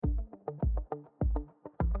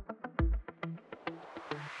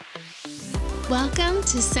Welcome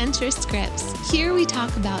to Centra Scripts. Here we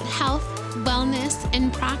talk about health, wellness,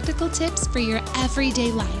 and practical tips for your everyday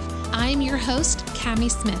life. I'm your host, Cami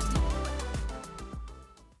Smith.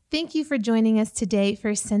 Thank you for joining us today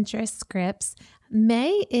for Centra Scripts.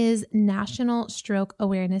 May is National Stroke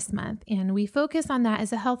Awareness Month, and we focus on that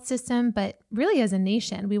as a health system, but really as a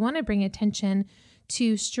nation. We want to bring attention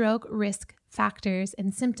to stroke risk factors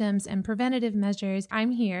and symptoms and preventative measures.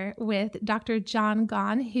 I'm here with Dr. John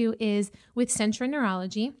Gaughan, who is with Centra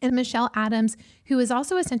Neurology, and Michelle Adams, who is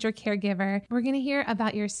also a Centra caregiver. We're going to hear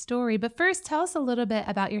about your story, but first tell us a little bit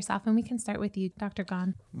about yourself, and we can start with you, Dr.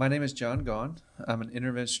 Gaughan. My name is John Gaughan. I'm an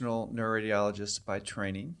interventional neuroradiologist by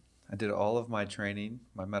training. I did all of my training,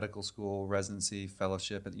 my medical school, residency,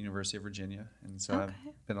 fellowship at the University of Virginia, and so I've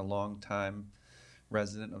been a long time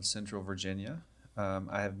resident of Central Virginia.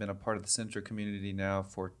 I have been a part of the Centra community now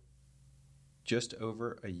for just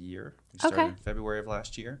over a year. We started in February of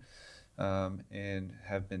last year, and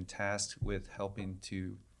have been tasked with helping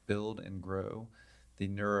to build and grow the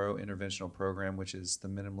neurointerventional program, which is the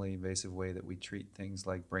minimally invasive way that we treat things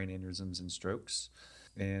like brain aneurysms and strokes.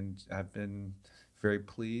 And I've been very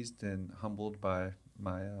pleased and humbled by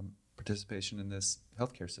my participation in this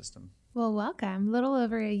healthcare system. Well, welcome. A little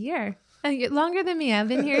over a year. Longer than me. I've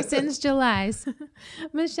been here since July.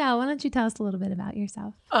 Michelle, why don't you tell us a little bit about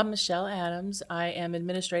yourself? I'm Michelle Adams. I am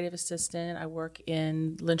administrative assistant. I work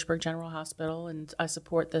in Lynchburg General Hospital, and I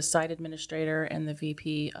support the site administrator and the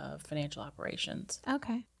VP of financial operations.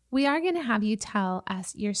 Okay. We are going to have you tell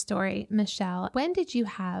us your story, Michelle. When did you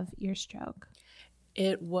have your stroke?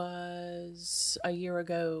 It was a year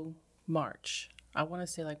ago, March. I want to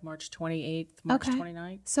say like March 28th, March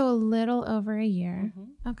 29th. So a little over a year.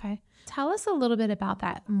 Mm-hmm. Okay. Tell us a little bit about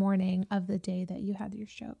that morning of the day that you had your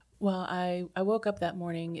stroke. Well, I woke up that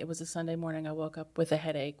morning. It was a Sunday morning. I woke up with a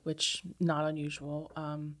headache, which not unusual.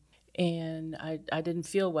 And I didn't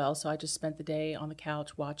feel well, so I just spent the day on the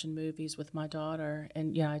couch watching movies with my daughter.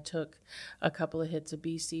 And, I took a couple of hits of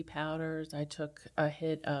BC powders. I took a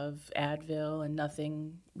hit of Advil, and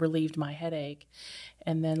nothing relieved my headache.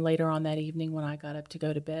 And then later on that evening when I got up to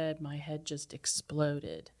go to bed, my head just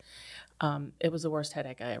exploded. It was the worst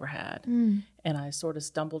headache I ever had. And I sort of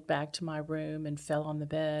stumbled back to my room and fell on the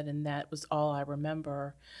bed, and that was all I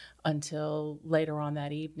remember until later on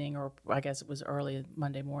that evening, or I guess it was early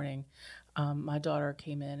Monday morning. My daughter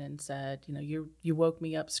came in and said, you woke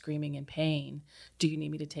me up screaming in pain. Do you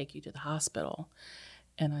need me to take you to the hospital?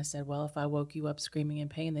 And I said, well, if I woke you up screaming in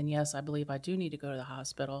pain, then yes, I believe I do need to go to the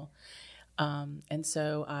hospital. And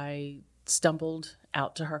so I stumbled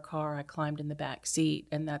out to her car. I climbed in the back seat,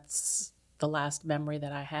 and that's the last memory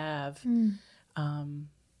that I have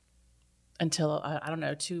until, I don't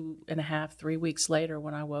know, 2.5, 3 weeks later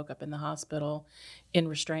when I woke up in the hospital in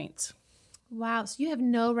restraints. Wow. So you have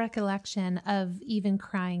no recollection of even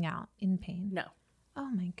crying out in pain? No. Oh,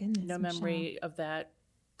 my goodness. No Michelle. memory of that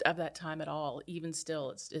time at all. Even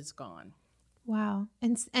still, it's gone. Wow.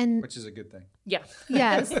 And Which is a good thing. Yeah.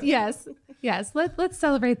 Yes. Let's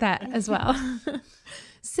celebrate that as well.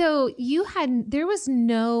 So there was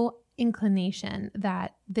no inclination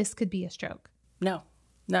that this could be a stroke. No,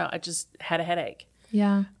 I just had a headache.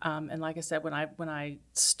 Yeah. And like I said, when I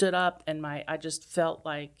stood up and I just felt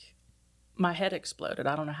like my head exploded.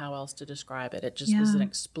 I don't know how else to describe it. It just was an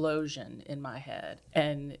explosion in my head.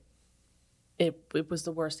 And it was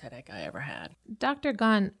the worst headache I ever had. Dr.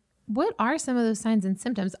 Gaughan, what are some of those signs and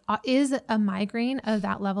symptoms? Is a migraine of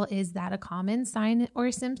that level, is that a common sign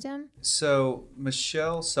or symptom? So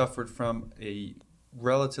Michelle suffered from a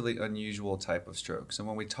relatively unusual type of stroke. So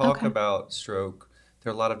when we talk about stroke,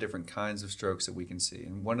 there are a lot of different kinds of strokes that we can see.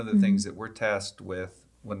 And one of the things that we're tasked with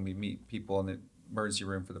when we meet people in the emergency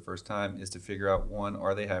room for the first time is to figure out, one,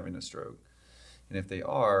 are they having a stroke? And if they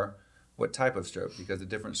are, what type of stroke? Because the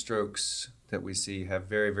different strokes that we see have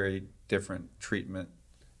very, very different treatment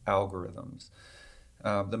algorithms.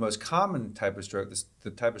 The most common type of stroke,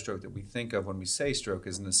 the type of stroke that we think of when we say stroke,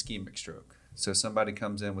 is an ischemic stroke. So somebody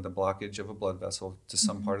comes in with a blockage of a blood vessel to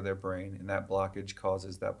some part of their brain, and that blockage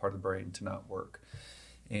causes that part of the brain to not work.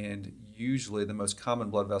 And usually the most common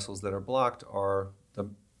blood vessels that are blocked are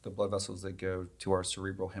the blood vessels that go to our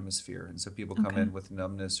cerebral hemisphere. And so people come in with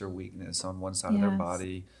numbness or weakness on one side of their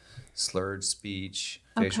body, slurred speech,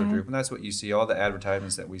 facial droop. And that's what you see, all the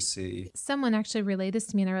advertisements that we see. Someone actually relayed this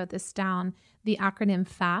to me, and I wrote this down, the acronym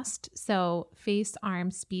FAST. So face, arm,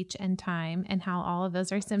 speech, and time, and how all of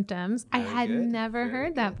those are symptoms. I had never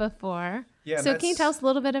heard that before. Yeah, so can you tell us a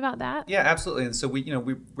little bit about that? Yeah, absolutely. And so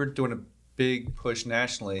we're doing a big push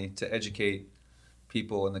nationally to educate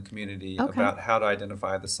people in the community Okay. about how to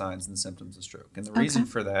identify the signs and symptoms of stroke. And the reason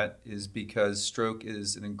for that is because stroke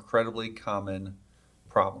is an incredibly common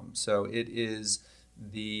problem. So it is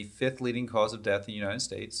the 5th leading cause of death in the United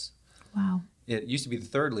States. Wow. It used to be the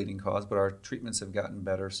 3rd leading cause, but our treatments have gotten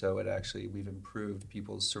better, so we've improved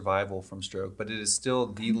people's survival from stroke. But it is still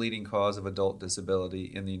the leading cause of adult disability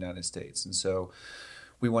in the United States. And so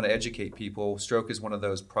we want to educate people. Stroke is one of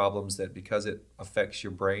those problems that because it affects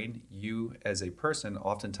your brain, you as a person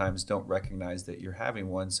oftentimes don't recognize that you're having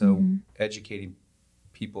one. So educating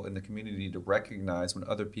people in the community to recognize when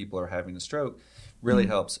other people are having a stroke really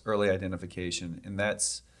helps early identification. And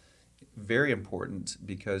that's very important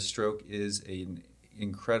because stroke is an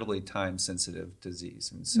incredibly time-sensitive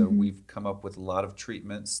disease. And so we've come up with a lot of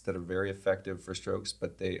treatments that are very effective for strokes,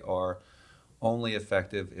 but they are only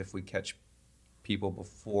effective if we catch people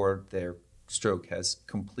before their stroke has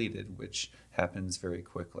completed, which happens very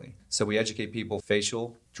quickly. So we educate people: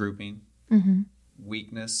 facial drooping,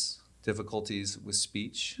 weakness, difficulties with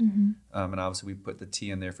speech, and obviously we put the T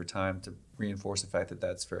in there for time to reinforce the fact that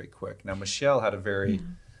that's very quick. Now, Michelle had a very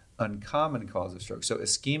uncommon cause of stroke. So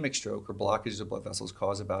ischemic stroke, or blockages of blood vessels,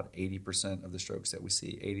 cause about 80% of the strokes that we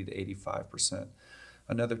see, 80 to 85%.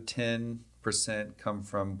 Another 10% come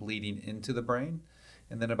from bleeding into the brain.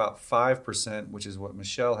 And then about 5%, which is what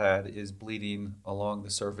Michelle had, is bleeding along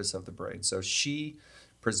the surface of the brain. So she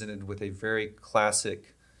presented with a very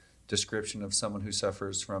classic description of someone who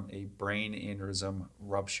suffers from a brain aneurysm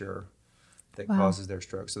rupture that causes their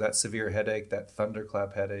stroke. So that severe headache, that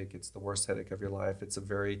thunderclap headache, it's the worst headache of your life. It's a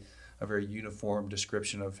very uniform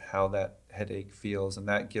description of how that headache feels. And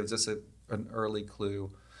that gives us an early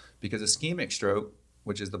clue, because ischemic stroke,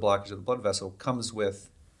 which is the blockage of the blood vessel, comes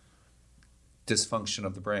with dysfunction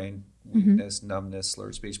of the brain, weakness, numbness,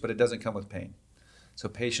 slurred speech, but it doesn't come with pain. So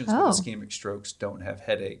patients with ischemic strokes don't have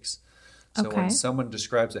headaches. So when someone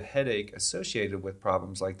describes a headache associated with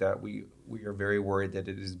problems like that, we are very worried that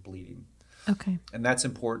it is bleeding. Okay. And that's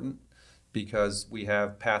important because we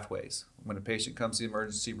have pathways. When a patient comes to the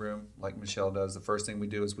emergency room, like Michelle does, the first thing we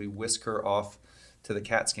do is we whisk her off to the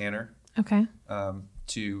CAT scanner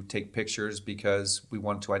to take pictures, because we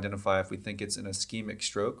want to identify if we think it's an ischemic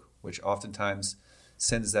stroke, which oftentimes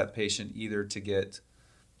sends that patient either to get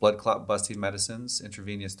blood clot busting medicines,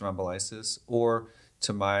 intravenous thrombolysis, or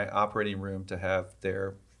to my operating room to have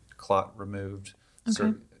their clot removed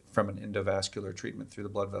from an endovascular treatment through the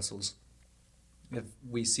blood vessels. If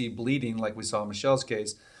we see bleeding, like we saw in Michelle's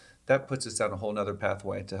case, that puts us down a whole other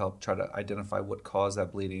pathway to help try to identify what caused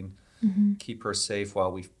that bleeding, keep her safe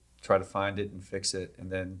while we try to find it and fix it.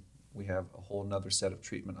 And then we have a whole nother set of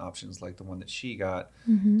treatment options like the one that she got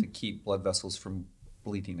to keep blood vessels from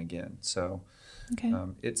bleeding again. So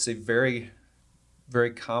it's a very,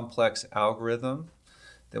 very complex algorithm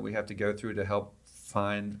that we have to go through to help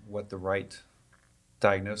find what the right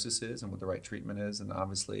diagnosis is and what the right treatment is. And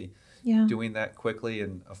obviously doing that quickly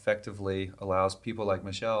and effectively allows people like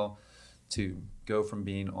Michelle to go from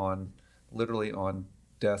being literally on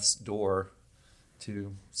death's door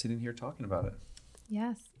to sitting here talking about it.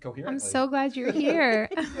 Yes. Coherently. I'm so glad you're here.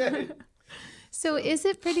 So is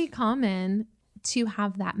it pretty common to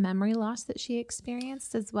have that memory loss that she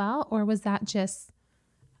experienced as well? Or was that just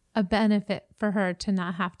a benefit for her to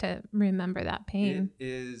not have to remember that pain? It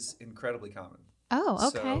is incredibly common. Oh,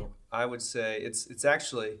 okay. So I would say it's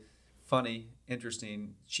actually funny,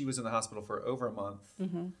 interesting. She was in the hospital for over a month.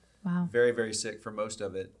 Wow. Very, very sick for most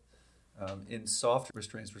of it. In soft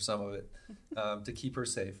restraints for some of it, to keep her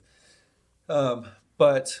safe.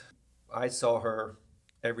 But I saw her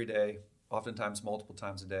every day, oftentimes multiple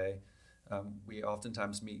times a day. We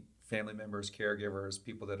oftentimes meet family members, caregivers,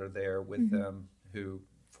 people that are there with them who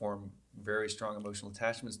form very strong emotional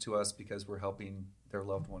attachments to us because we're helping their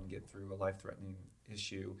loved one get through a life-threatening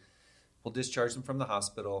issue. We'll discharge them from the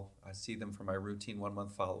hospital. I see them for my routine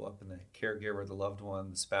 1-month follow-up, and the caregiver, the loved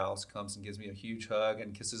one, the spouse comes and gives me a huge hug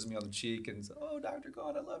and kisses me on the cheek and says, "Oh, Dr.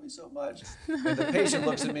 Gaughan, I love you so much." And the patient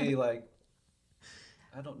looks at me like,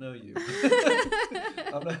 "I don't know you."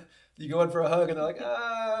 You go in for a hug and they're like,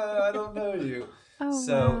 "I don't know you."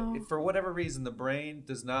 For whatever reason, the brain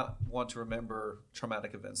does not want to remember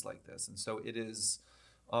traumatic events like this. And so it is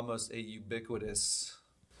almost a ubiquitous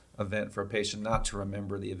event for a patient not to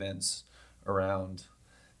remember the events around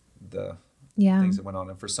the things that went on.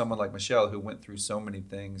 And for someone like Michelle, who went through so many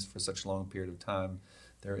things for such a long period of time,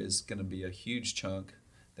 there is going to be a huge chunk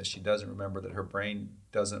that she doesn't remember, that her brain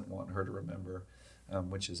doesn't want her to remember,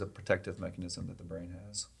 which is a protective mechanism that the brain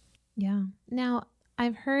has. Yeah. Now,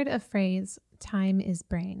 I've heard a phrase, time is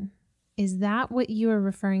brain. Is that what you were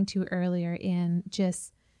referring to earlier in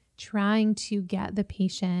just trying to get the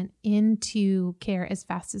patient into care as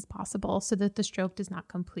fast as possible so that the stroke does not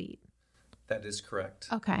complete. That is correct.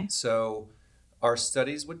 Okay. So our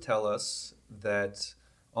studies would tell us that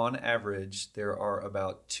on average, there are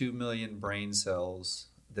about 2 million brain cells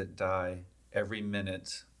that die every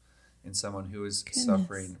minute in someone who is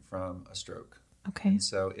suffering from a stroke. Okay. And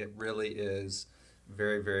so it really is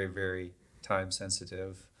very, very, very time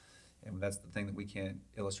sensitive. And that's the thing that we can't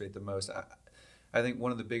illustrate the most. I think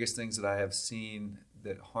one of the biggest things that I have seen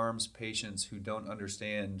that harms patients who don't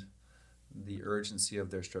understand the urgency of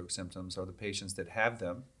their stroke symptoms are the patients that have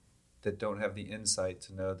them, that don't have the insight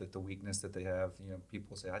to know that the weakness that they have.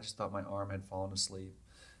 People say, I just thought my arm had fallen asleep.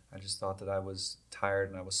 I just thought that I was tired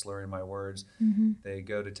and I was slurring my words. Mm-hmm. They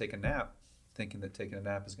go to take a nap, thinking that taking a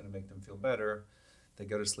nap is going to make them feel better. They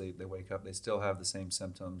go to sleep, they wake up, they still have the same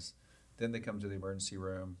symptoms. Then they come to the emergency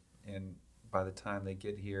room, and by the time they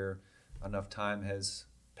get here, enough time has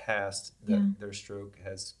passed that their stroke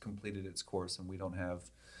has completed its course, and we don't have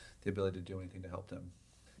the ability to do anything to help them.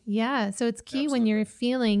 Yeah. So it's key when you're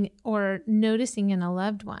feeling or noticing in a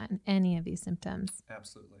loved one any of these symptoms.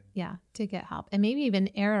 Absolutely. Yeah. To get help. And maybe even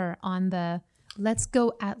error on the let's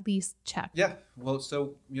go at least check. Yeah. Well,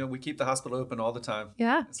 so, we keep the hospital open all the time.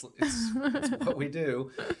 Yeah. It's what we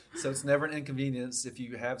do. So it's never an inconvenience if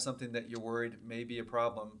you have something that you're worried may be a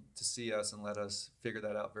problem to see us and let us figure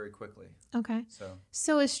that out very quickly. Okay.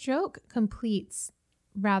 So a stroke completes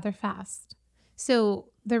rather fast. So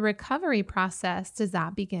the recovery process, does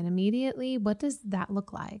that begin immediately? What does that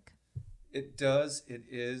look like? It does. It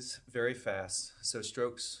is very fast. So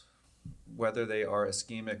strokes, whether they are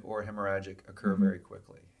ischemic or hemorrhagic, occur very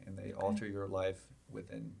quickly, and they alter your life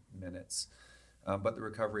within minutes. But the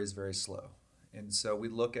recovery is very slow. And so we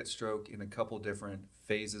look at stroke in a couple different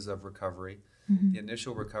phases of recovery. The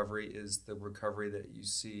initial recovery is the recovery that you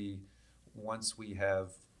see once we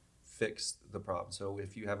have fixed the problem. So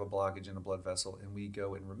if you have a blockage in a blood vessel and we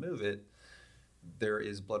go and remove it, there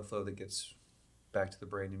is blood flow that gets back to the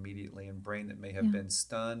brain immediately, and brain that may have been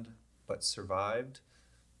stunned but survived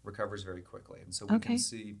recovers very quickly. And so we can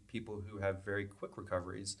see people who have very quick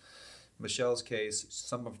recoveries. Michelle's case,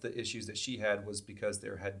 some of the issues that she had was because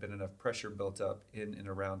there had been enough pressure built up in and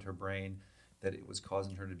around her brain that it was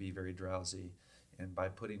causing her to be very drowsy. And by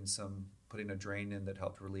putting a drain in that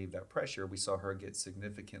helped relieve that pressure, we saw her get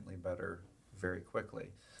significantly better very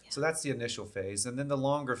quickly. Yeah. So that's the initial phase. And then the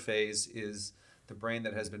longer phase is the brain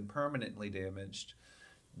that has been permanently damaged,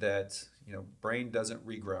 that, brain doesn't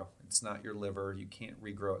regrow. It's not your liver. You can't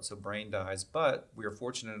regrow it. So brain dies. But we are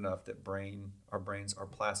fortunate enough that our brains are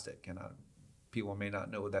plastic. And people may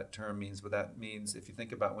not know what that term means, but that means if you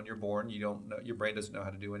think about when you're born, your brain doesn't know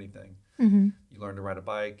how to do anything. Mm-hmm. You learn to ride a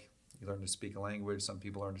bike. You learn to speak a language. Some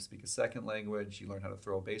people learn to speak a second language. You learn how to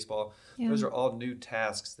throw a baseball. Yeah. Those are all new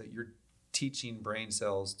tasks that you're teaching brain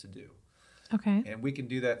cells to do. Okay. And we can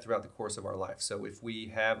do that throughout the course of our life. So if we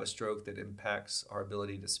have a stroke that impacts our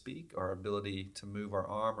ability to speak, our ability to move our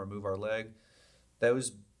arm or move our leg, those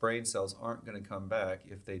brain cells aren't going to come back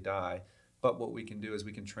if they die. But what we can do is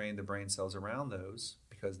we can train the brain cells around those,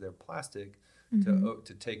 because they're plastic,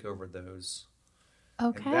 to take over those.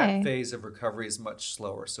 Okay. And that phase of recovery is much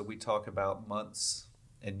slower. So we talk about months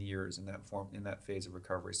and years in that phase of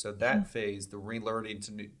recovery. So that phase, the relearning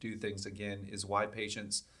to do things again, is why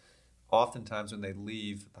patients oftentimes when they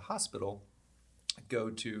leave the hospital go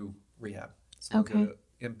to rehab. So they'll go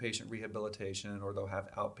to inpatient rehabilitation, or they'll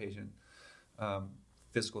have outpatient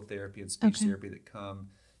physical therapy and speech therapy that come,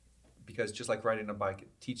 because just like riding a bike,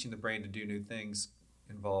 teaching the brain to do new things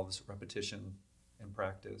involves repetition and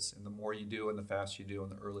practice. And the more you do and the faster you do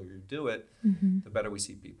and the earlier you do it, the better we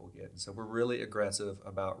see people get. And so we're really aggressive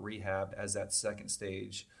about rehab as that second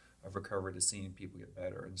stage of recovery to seeing people get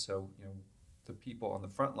better. And so, the people on the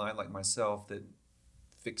front line, like myself, that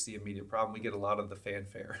fix the immediate problem, we get a lot of the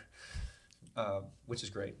fanfare, which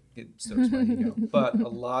is great. It stokes my ego. But a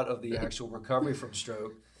lot of the actual recovery from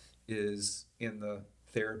stroke is in the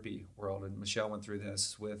therapy world. And Michelle went through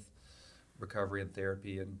this with recovery and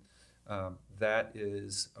therapy. And that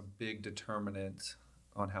is a big determinant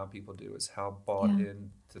on how people do, is how bought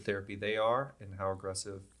in to therapy they are and how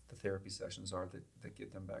aggressive the therapy sessions are that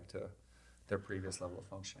get them back to their previous level of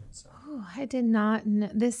function. So. Oh, I did not know.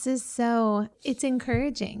 It's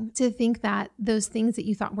encouraging to think that those things that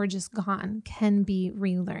you thought were just gone can be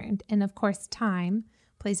relearned. And of course, time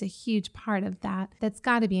plays a huge part of that. That's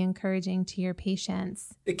got to be encouraging to your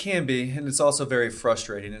patients. It can be, and it's also very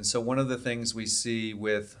frustrating. And so one of the things we see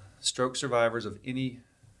with stroke survivors of any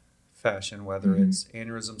fashion, whether it's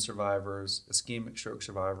aneurysm survivors, ischemic stroke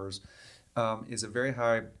survivors, is a very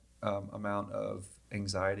high amount of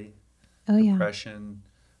anxiety, depression,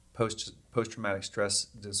 post-traumatic stress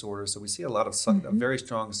disorder. So we see a lot of a very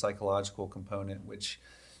strong psychological component, which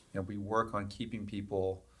we work on keeping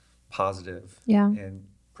people positive and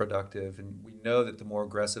productive. And we know that the more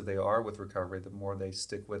aggressive they are with recovery, the more they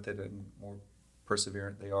stick with it and more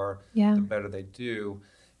perseverant they are, the better they do.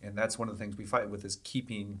 And that's one of the things we fight with, is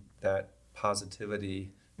keeping that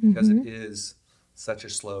positivity, because it is such a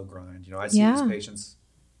slow grind. I see these patients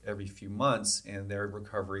every few months, and their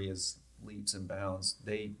recovery is leaps and bounds.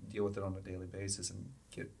 They deal with it on a daily basis and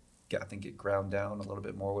get ground down a little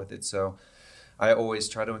bit more with it. So I always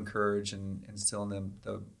try to encourage and instill in them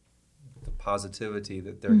the positivity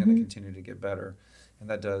that they're going to continue to get better. And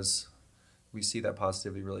we see that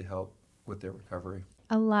positivity really help with their recovery.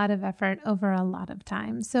 A lot of effort over a lot of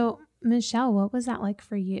time. So Michelle, what was that like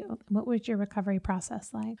for you? What was your recovery process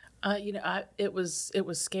like? It was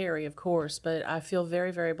scary, of course, but I feel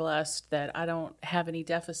very, very blessed that I don't have any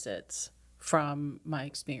deficits from my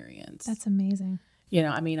experience. That's amazing.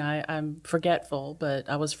 I'm forgetful, but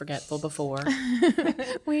I was forgetful before.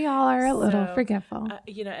 We all are a little forgetful.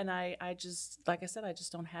 And I just, like I said, I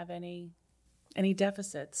just don't have any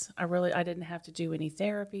deficits. I didn't have to do any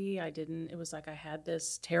therapy. It was like I had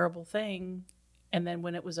this terrible thing, and then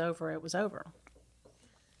when it was over, it was over.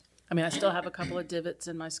 I still have a couple of divots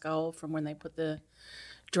in my skull from when they put the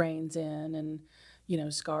drains in,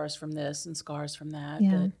 and, scars from this and scars from that.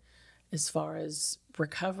 Yeah. But as far as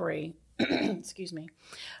recovery, excuse me,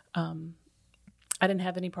 I didn't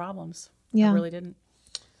have any problems. Yeah. I really didn't.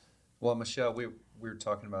 Well, Michelle, we were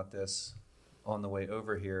talking about this on the way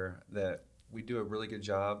over here, that we do a really good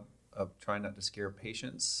job of trying not to scare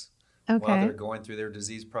patients while they're going through their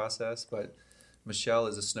disease process. But Michelle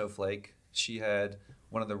is a snowflake. She had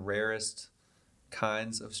one of the rarest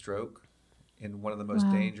kinds of stroke in one of the most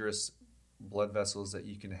dangerous blood vessels that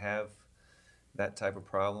you can have that type of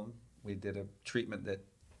problem. We did a treatment that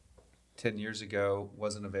 10 years ago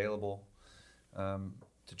wasn't available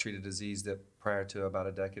to treat a disease that prior to about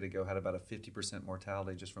a decade ago had about a 50%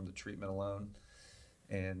 mortality just from the treatment alone.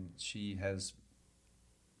 And she has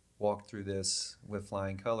walked through this with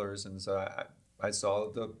flying colors. And so I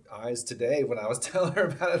saw the eyes today when I was telling her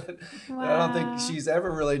about it. Wow. I don't think she's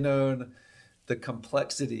ever really known the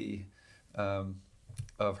complexity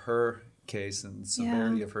of her case and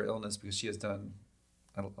severity of her illness, because she has done,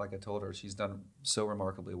 like I told her, she's done so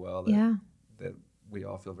remarkably well that we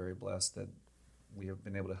all feel very blessed that we have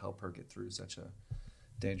been able to help her get through such a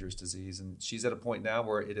dangerous disease. And she's at a point now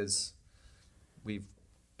where we've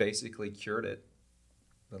basically cured it.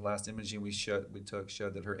 The last imaging we took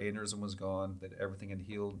showed that her aneurysm was gone, that everything had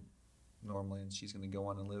healed normally, and she's going to go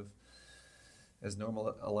on and live as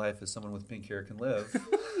normal a life as someone with pink hair can live.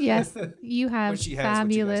 Yes, you have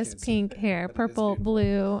fabulous pink hair, purple,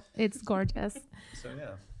 blue. It's gorgeous.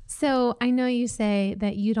 So I know you say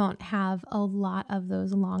that you don't have a lot of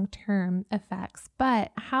those long-term effects,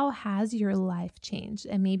 but how has your life changed?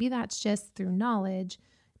 And maybe that's just through knowledge,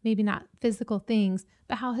 maybe not physical things,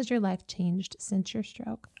 but how has your life changed since your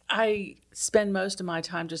stroke? I spend most of my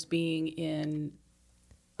time just being in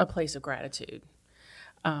a place of gratitude.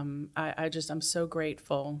 I'm so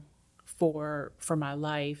grateful for my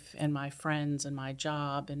life and my friends and my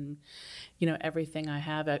job and, everything I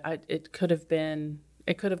have. It could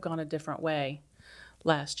have gone a different way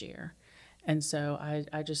last year. And so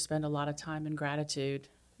I just spend a lot of time in gratitude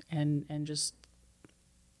and just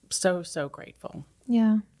so grateful.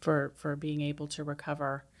 Yeah. For being able to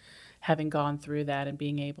recover, having gone through that, and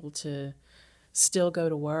being able to still go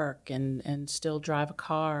to work and still drive a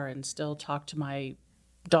car and still talk to my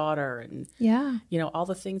daughter and all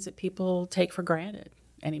the things that people take for granted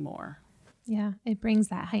anymore. Yeah, it brings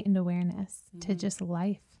that heightened awareness to just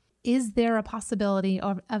life. Is there a possibility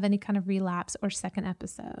of any kind of relapse or second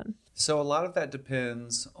episode? So a lot of that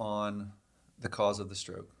depends on the cause of the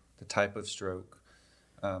stroke, the type of stroke.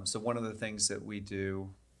 So one of the things that we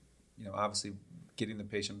do, obviously getting the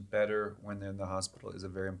patient better when they're in the hospital is a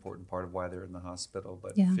very important part of why they're in the hospital,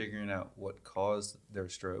 but figuring out what caused their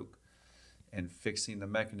stroke and fixing the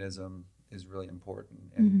mechanism is really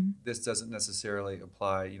important. And this doesn't necessarily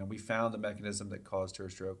apply. We found the mechanism that caused her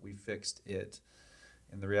stroke. We fixed it.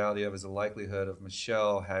 And the reality of it is the likelihood of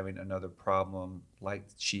Michelle having another problem like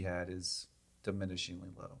she had is diminishingly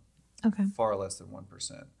low. Okay. Far less than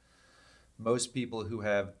 1%. Most people who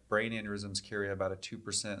have brain aneurysms carry about a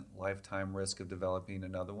 2% lifetime risk of developing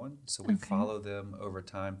another one. So we follow them over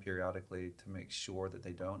time periodically to make sure that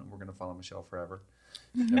they don't. And we're going to follow Michelle forever.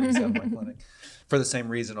 Every satellite clinic. For the same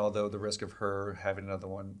reason, although the risk of her having another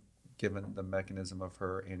one, given the mechanism of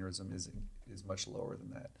her aneurysm, is much lower than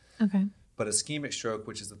that. Okay. But ischemic stroke,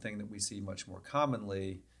 which is the thing that we see much more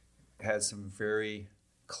commonly, has some very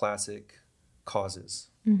classic causes.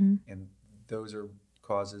 Mm-hmm. And those are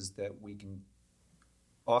causes that we can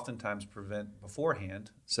oftentimes prevent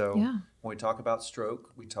beforehand. So Yeah. when we talk about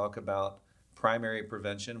stroke, we talk about primary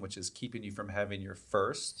prevention, which is keeping you from having your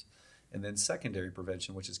first, and then secondary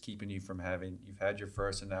prevention, which is keeping you from having, you've had your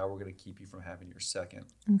first, and now we're going to keep you from having your second.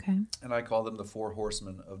 Okay. And I call them the 4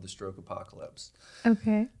 horsemen of the stroke apocalypse.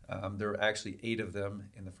 Okay. There are actually 8 of them,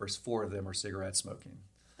 and the first 4 of them are cigarette smoking.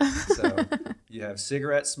 So you have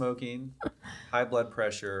cigarette smoking, high blood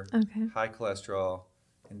pressure, Okay. high cholesterol,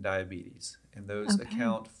 and diabetes. And those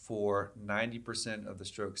account for 90% of the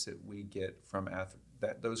strokes that we get from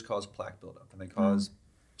that. Those cause plaque buildup, and they cause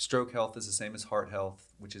stroke health is the same as heart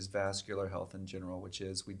health, which is vascular health in general, which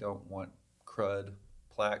is we don't want crud,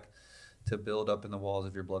 plaque, to build up in the walls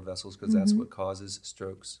of your blood vessels, because that's what causes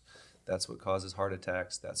strokes. That's what causes heart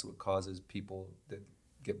attacks. That's what causes people that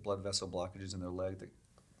get blood vessel blockages in their leg that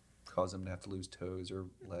cause them to have to lose toes or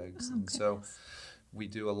legs. Oh, and so we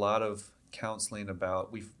do a lot of counseling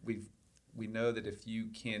about, we know that if you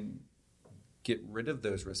can get rid of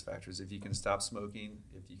those risk factors, if you can stop smoking,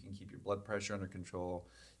 if you can keep your blood pressure under control,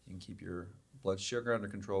 you can keep your blood sugar under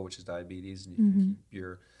control, which is diabetes, and you can keep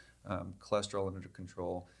your cholesterol under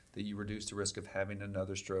control, that you reduce the risk of having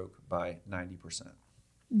another stroke by 90%.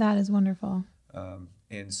 That is wonderful.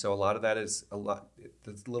 And so a lot of that is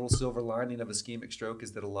the little silver lining of ischemic stroke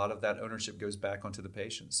is that a lot of that ownership goes back onto the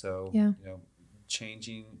patient. So,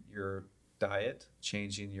 changing your diet,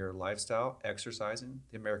 changing your lifestyle, exercising.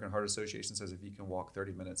 The American Heart Association says if you can walk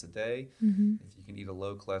 30 minutes a day, if you can eat a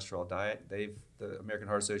low cholesterol diet, the American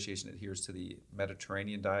Heart Association adheres to the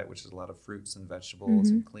Mediterranean diet, which is a lot of fruits and vegetables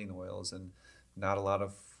and clean oils, and not a lot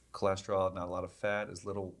of cholesterol, not a lot of fat, as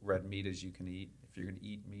little red meat as you can eat. If you're going to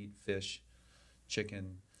eat meat, fish,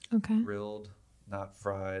 chicken, grilled, not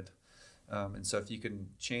fried. And so if you can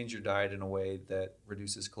change your diet in a way that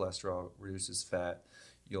reduces cholesterol, reduces fat,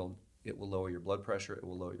 it will lower your blood pressure, it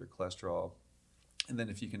will lower your cholesterol. And then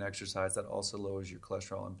if you can exercise, that also lowers your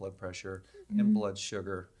cholesterol and blood pressure and blood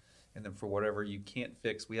sugar. And then for whatever you can't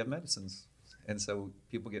fix, we have medicines. And so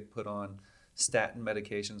people get put on statin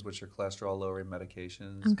medications, which are cholesterol lowering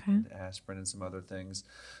medications, and aspirin and some other things.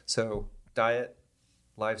 So diet,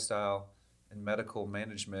 lifestyle, and medical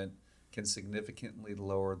management can significantly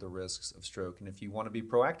lower the risks of stroke. And if you want to be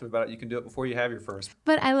proactive about it, you can do it before you have your first.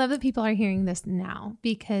 But I love that people are hearing this now,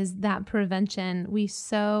 because that prevention, we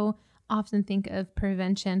so often think of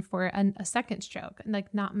prevention for a second stroke.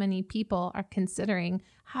 Like, not many people are considering,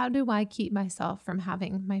 how do I keep myself from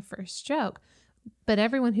having my first stroke? But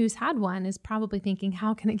everyone who's had one is probably thinking,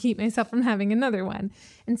 how can I keep myself from having another one?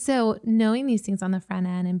 And so knowing these things on the front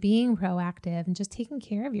end and being proactive and just taking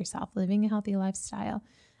care of yourself, living a healthy lifestyle,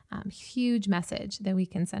 huge message that we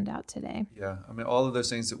can send out today. Yeah. I mean, all of those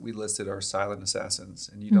things that we listed are silent assassins.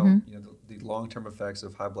 And you don't, the long-term effects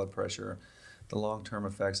of high blood pressure, the long-term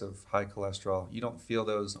effects of high cholesterol, you don't feel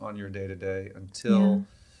those on your day-to-day until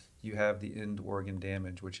you have the end organ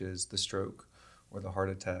damage, which is the stroke or the heart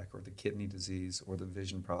attack or the kidney disease or the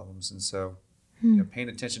vision problems. And so, paying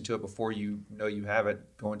attention to it before you know you have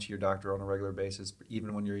it, going to your doctor on a regular basis,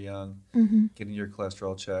 even when you're young, getting your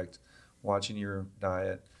cholesterol checked, watching your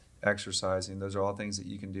diet, exercising, those are all things that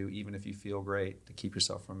you can do even if you feel great, to keep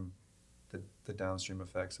yourself from the downstream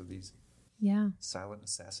effects of these silent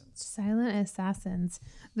assassins. Silent assassins.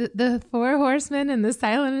 The 4 horsemen and the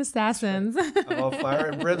silent assassins. Right. I'm all fire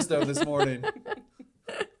and brimstone this morning.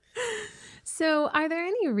 So are there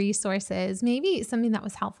any resources, maybe something that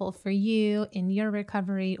was helpful for you in your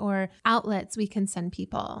recovery, or outlets we can send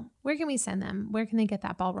people? Where can we send them? Where can they get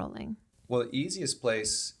that ball rolling? Well, the easiest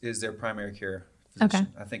place is their primary care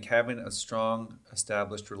physician. I think having a strong,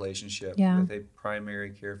 established relationship with a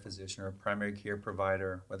primary care physician or a primary care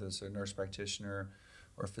provider, whether it's a nurse practitioner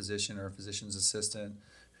or a physician or a physician's assistant,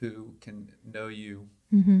 who can know you,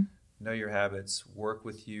 know your habits, work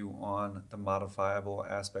with you on the modifiable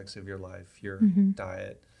aspects of your life, your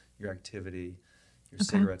diet, your activity, your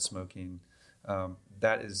cigarette smoking.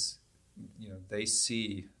 That is, they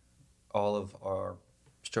see all of our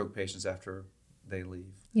stroke patients after they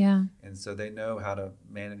leave. Yeah. And so they know how to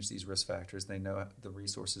manage these risk factors. They know the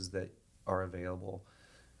resources that are available.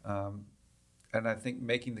 And I think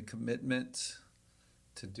making the commitment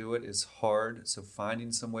to do it is hard. So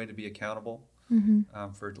finding some way to be accountable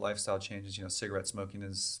for lifestyle changes. Cigarette smoking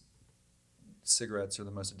cigarettes are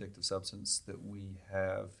the most addictive substance that we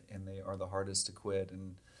have, and they are the hardest to quit.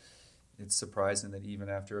 And it's surprising that even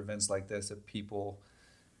after events like this, that people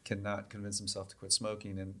cannot convince themselves to quit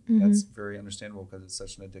smoking, and that's very understandable because it's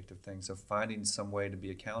such an addictive thing. So finding some way to be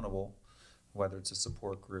accountable, whether it's a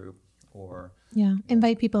support group or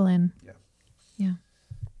invite people in.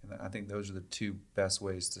 And I think those are the two best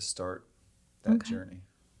ways to start that journey.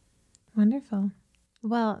 Wonderful.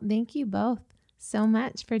 Well, thank you both so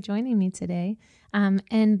much for joining me today. And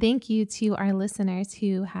thank you to our listeners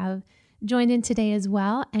who have joined in today as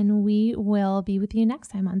well. And we will be with you next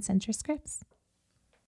time on Centra Scripts.